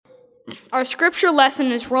Our scripture lesson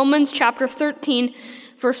is Romans chapter 13,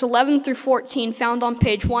 verse 11 through 14, found on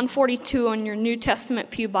page 142 on your New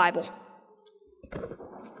Testament Pew Bible.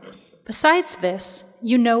 Besides this,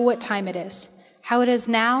 you know what time it is, how it is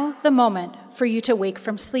now the moment for you to wake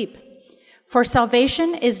from sleep. For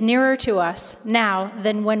salvation is nearer to us now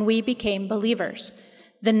than when we became believers.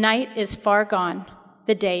 The night is far gone,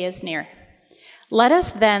 the day is near. Let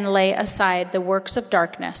us then lay aside the works of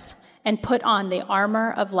darkness and put on the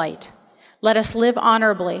armor of light. Let us live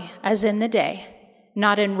honorably as in the day,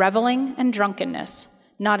 not in reveling and drunkenness,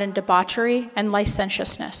 not in debauchery and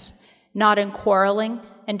licentiousness, not in quarreling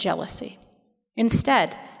and jealousy.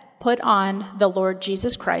 Instead, put on the Lord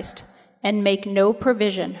Jesus Christ and make no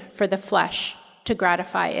provision for the flesh to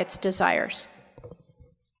gratify its desires.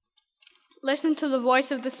 Listen to the voice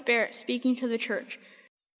of the Spirit speaking to the church.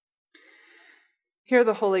 Hear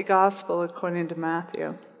the Holy Gospel according to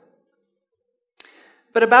Matthew.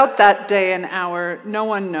 But about that day and hour no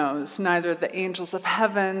one knows, neither the angels of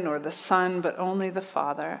heaven nor the Son, but only the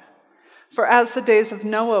Father. For as the days of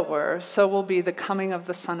Noah were, so will be the coming of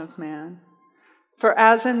the Son of Man. For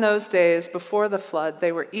as in those days before the flood,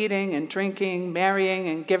 they were eating and drinking, marrying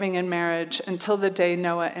and giving in marriage, until the day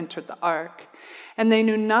Noah entered the ark. And they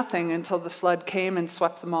knew nothing until the flood came and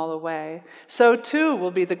swept them all away. So too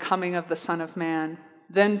will be the coming of the Son of Man.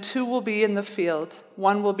 Then two will be in the field,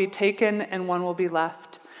 one will be taken and one will be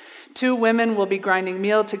left. Two women will be grinding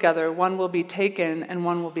meal together, one will be taken and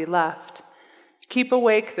one will be left. Keep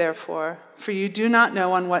awake, therefore, for you do not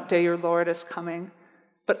know on what day your Lord is coming.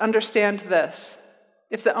 But understand this,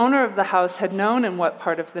 if the owner of the house had known in what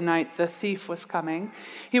part of the night the thief was coming,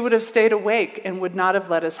 he would have stayed awake and would not have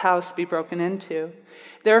let his house be broken into.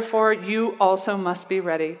 Therefore, you also must be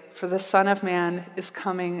ready, for the Son of Man is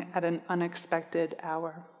coming at an unexpected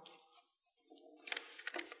hour.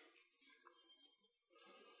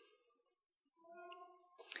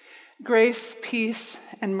 Grace, peace,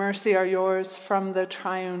 and mercy are yours from the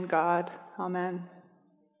triune God. Amen.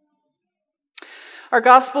 Our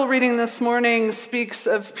gospel reading this morning speaks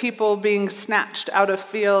of people being snatched out of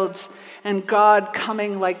fields and God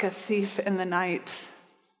coming like a thief in the night.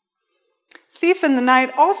 Thief in the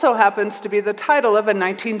Night also happens to be the title of a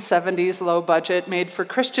 1970s low-budget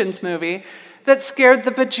made-for-Christians movie that scared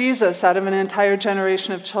the bejesus out of an entire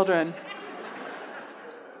generation of children.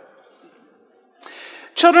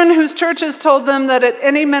 Children whose churches told them that at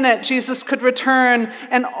any minute Jesus could return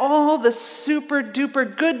and all the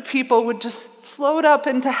super-duper good people would just float up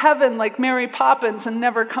into heaven like Mary Poppins and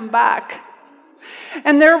never come back.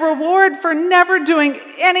 And their reward for never doing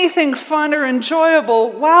anything fun or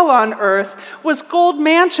enjoyable while on earth was gold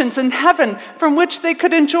mansions in heaven from which they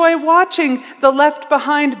could enjoy watching the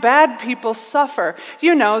left-behind bad people suffer.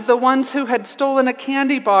 You know, the ones who had stolen a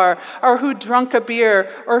candy bar or who drunk a beer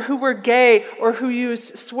or who were gay or who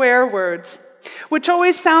used swear words, which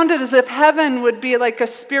always sounded as if heaven would be like a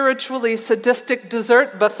spiritually sadistic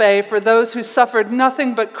dessert buffet for those who suffered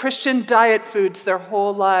nothing but Christian diet foods their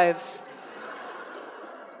whole lives.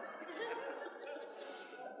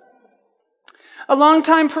 A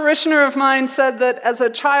longtime parishioner of mine said that as a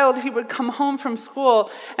child he would come home from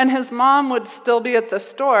school and his mom would still be at the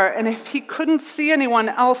store, and if he couldn't see anyone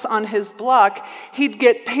else on his block, he'd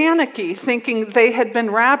get panicky thinking they had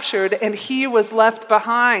been raptured and he was left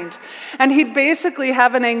behind. And he'd basically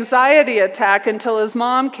have an anxiety attack until his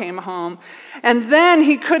mom came home. And then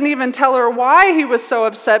he couldn't even tell her why he was so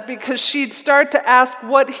upset because she'd start to ask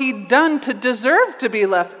what he'd done to deserve to be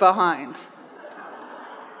left behind.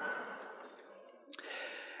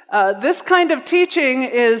 This kind of teaching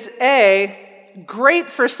is A, great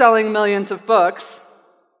for selling millions of books,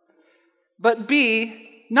 but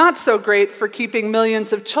B, not so great for keeping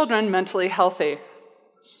millions of children mentally healthy.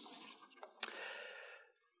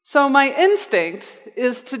 So my instinct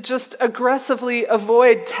is to just aggressively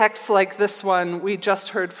avoid texts like this one we just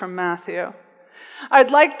heard from Matthew.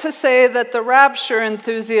 I'd like to say that the rapture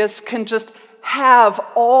enthusiasts can just have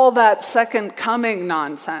all that second coming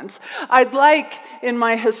nonsense. I'd like, in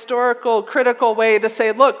my historical, critical way, to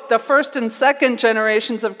say, look, the first and second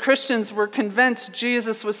generations of Christians were convinced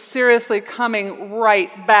Jesus was seriously coming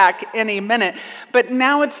right back any minute. But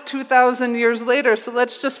now it's 2,000 years later, so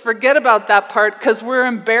let's just forget about that part because we're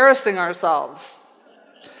embarrassing ourselves.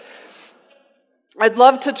 I'd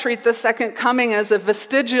love to treat the second coming as a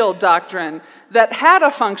vestigial doctrine that had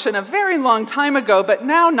a function a very long time ago, but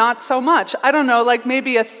now not so much. I don't know, like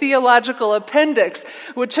maybe a theological appendix,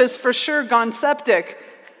 which has for sure gone septic.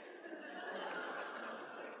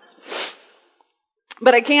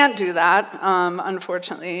 But I can't do that,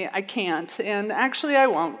 unfortunately. I can't, and actually I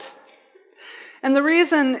won't. And the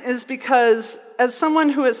reason is because as someone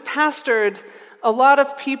who has pastored a lot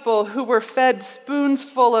of people who were fed spoons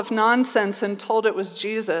full of nonsense and told it was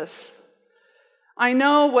Jesus, I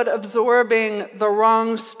know what absorbing the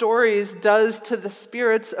wrong stories does to the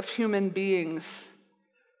spirits of human beings.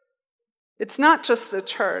 It's not just the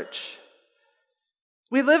church.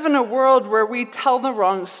 We live in a world where we tell the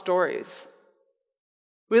wrong stories.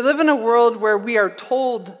 We live in a world where we are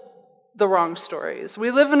told the wrong stories.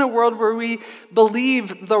 We live in a world where we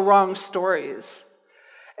believe the wrong stories.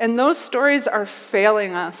 And those stories are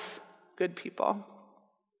failing us, good people.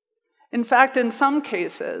 In fact, in some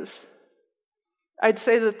cases, I'd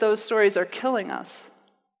say that those stories are killing us.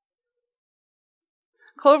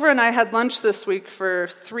 Clover and I had lunch this week for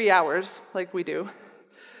 3 hours, like we do.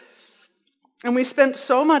 And we spent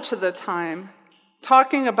so much of the time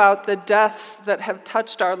talking about the deaths that have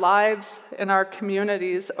touched our lives and our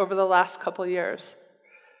communities over the last couple years.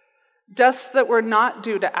 Deaths that were not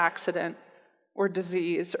due to accident or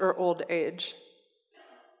disease or old age.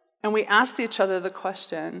 And we asked each other the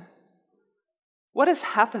question, what is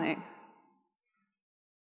happening?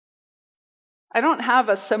 I don't have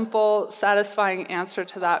a simple, satisfying answer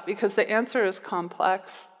to that because the answer is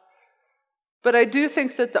complex. But I do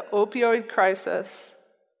think that the opioid crisis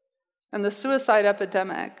and the suicide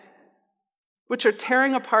epidemic, which are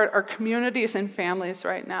tearing apart our communities and families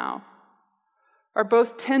right now, are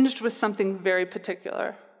both tinged with something very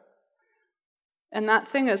particular. And that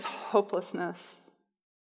thing is hopelessness.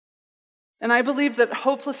 And I believe that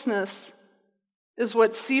hopelessness is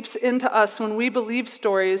what seeps into us when we believe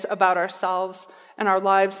stories about ourselves and our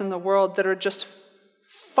lives in the world that are just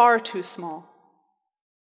far too small.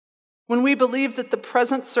 When we believe that the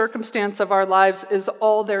present circumstance of our lives is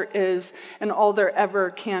all there is and all there ever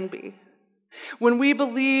can be. When we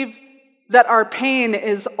believe that our pain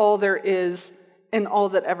is all there is and all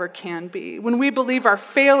that ever can be. When we believe our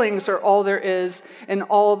failings are all there is and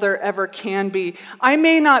all there ever can be. I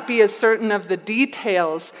may not be as certain of the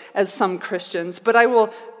details as some Christians, but I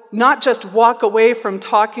will not just walk away from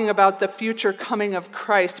talking about the future coming of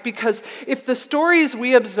Christ, because if the stories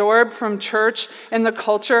we absorb from church and the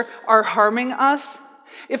culture are harming us,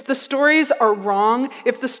 if the stories are wrong,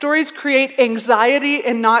 if the stories create anxiety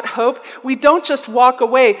and not hope, we don't just walk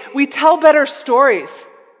away, we tell better stories.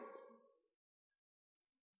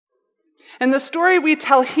 And the story we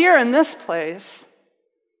tell here in this place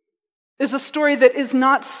is a story that is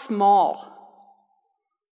not small.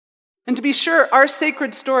 And to be sure, our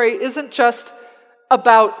sacred story isn't just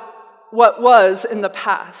about what was in the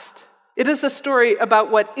past. It is a story about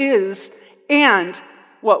what is and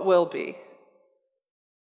what will be.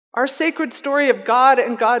 Our sacred story of God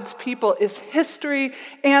and God's people is history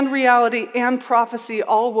and reality and prophecy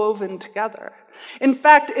all woven together. In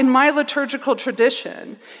fact, in my liturgical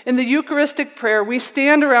tradition, in the Eucharistic prayer, we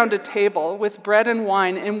stand around a table with bread and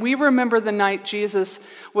wine, and we remember the night Jesus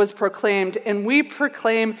was proclaimed, and we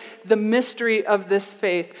proclaim the mystery of this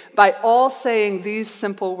faith by all saying these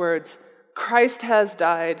simple words: Christ has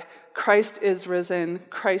died, Christ is risen,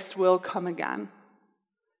 Christ will come again.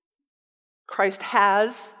 Christ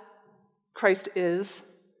has, Christ is,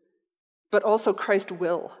 but also Christ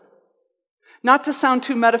will. Not to sound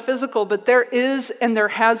too metaphysical, but there is and there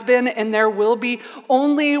has been and there will be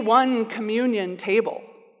only one communion table.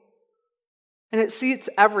 And it seats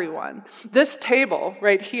everyone. This table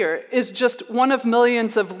right here is just one of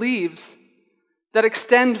millions of leaves that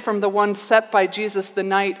extend from the one set by Jesus the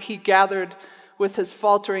night he gathered with his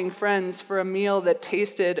faltering friends for a meal that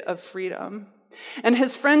tasted of freedom. And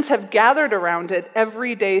his friends have gathered around it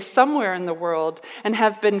every day somewhere in the world and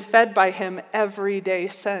have been fed by him every day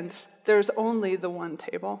since. There's only the one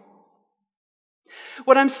table.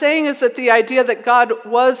 What I'm saying is that the idea that God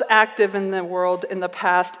was active in the world in the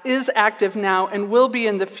past, is active now, and will be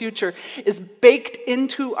in the future is baked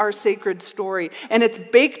into our sacred story. And it's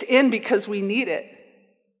baked in because we need it.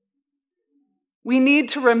 We need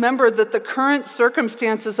to remember that the current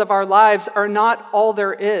circumstances of our lives are not all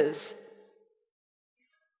there is.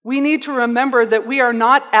 We need to remember that we are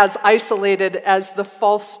not as isolated as the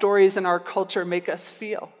false stories in our culture make us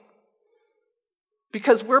feel.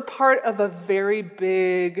 Because we're part of a very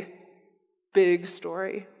big, big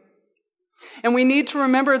story. And we need to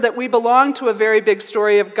remember that we belong to a very big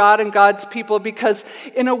story of God and God's people, because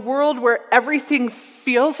in a world where everything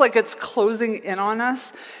feels like it's closing in on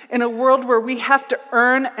us, in a world where we have to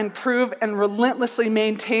earn and prove and relentlessly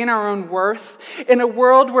maintain our own worth, in a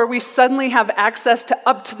world where we suddenly have access to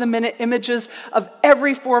up-to-the-minute images of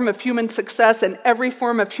every form of human success and every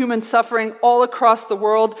form of human suffering all across the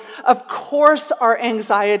world, of course our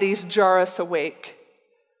anxieties jar us awake.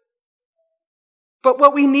 But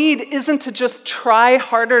what we need isn't to just try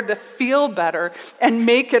harder to feel better and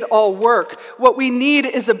make it all work. What we need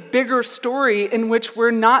is a bigger story in which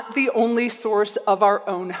we're not the only source of our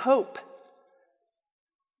own hope.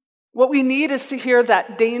 What we need is to hear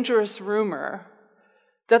that dangerous rumor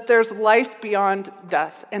that there's life beyond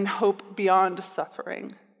death and hope beyond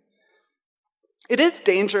suffering. It is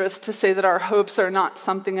dangerous to say that our hopes are not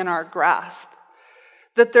something in our grasp,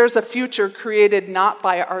 that there's a future created not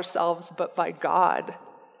by ourselves but by God.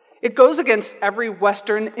 It goes against every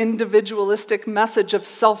Western individualistic message of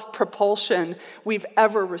self-propulsion we've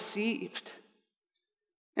ever received.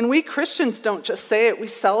 And we Christians don't just say it, we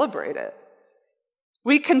celebrate it.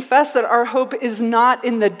 We confess that our hope is not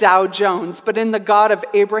in the Dow Jones, but in the God of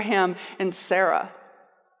Abraham and Sarah.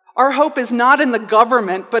 Our hope is not in the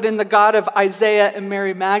government, but in the God of Isaiah and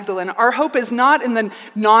Mary Magdalene. Our hope is not in the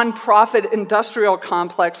nonprofit industrial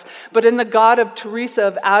complex, but in the God of Teresa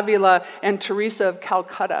of Avila and Teresa of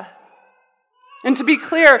Calcutta. And to be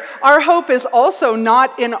clear, our hope is also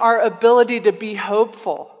not in our ability to be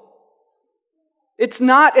hopeful. It's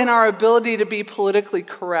not in our ability to be politically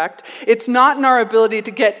correct. It's not in our ability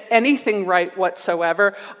to get anything right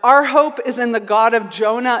whatsoever. Our hope is in the God of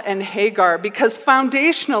Jonah and Hagar, because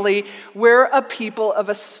foundationally, we're a people of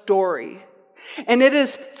a story. And it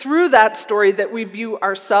is through that story that we view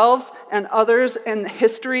ourselves and others and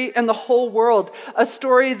history and the whole world. A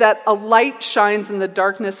story that a light shines in the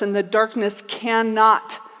darkness, and the darkness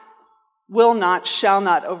cannot, will not, shall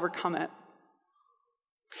not overcome it.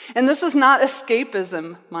 And this is not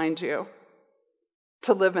escapism, mind you,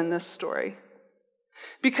 to live in this story.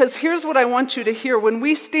 Because here's what I want you to hear. When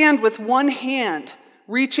we stand with one hand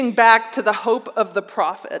reaching back to the hope of the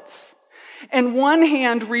prophets, and one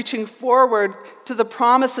hand reaching forward to the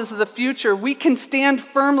promises of the future, we can stand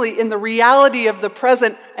firmly in the reality of the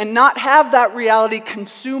present and not have that reality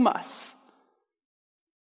consume us.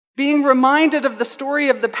 Being reminded of the story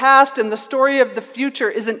of the past and the story of the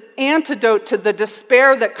future is an antidote to the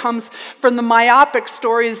despair that comes from the myopic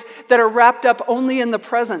stories that are wrapped up only in the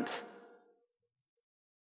present.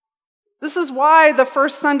 This is why the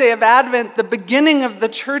first Sunday of Advent, the beginning of the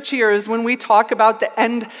church year, is when we talk about the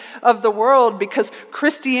end of the world, because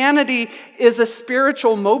Christianity is a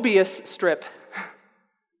spiritual Mobius strip.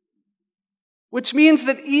 Which means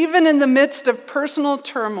that even in the midst of personal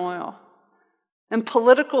turmoil and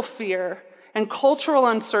political fear and cultural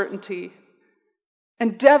uncertainty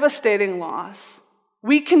and devastating loss,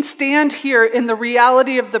 we can stand here in the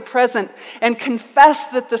reality of the present and confess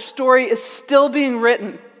that the story is still being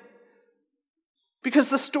written. Because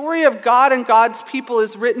the story of God and God's people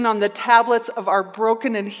is written on the tablets of our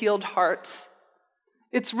broken and healed hearts.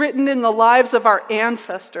 It's written in the lives of our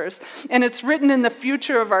ancestors, and it's written in the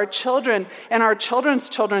future of our children and our children's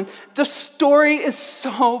children. The story is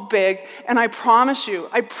so big, and I promise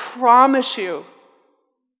you,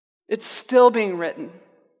 it's still being written.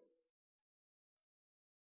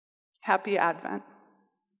 Happy Advent.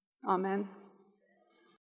 Amen.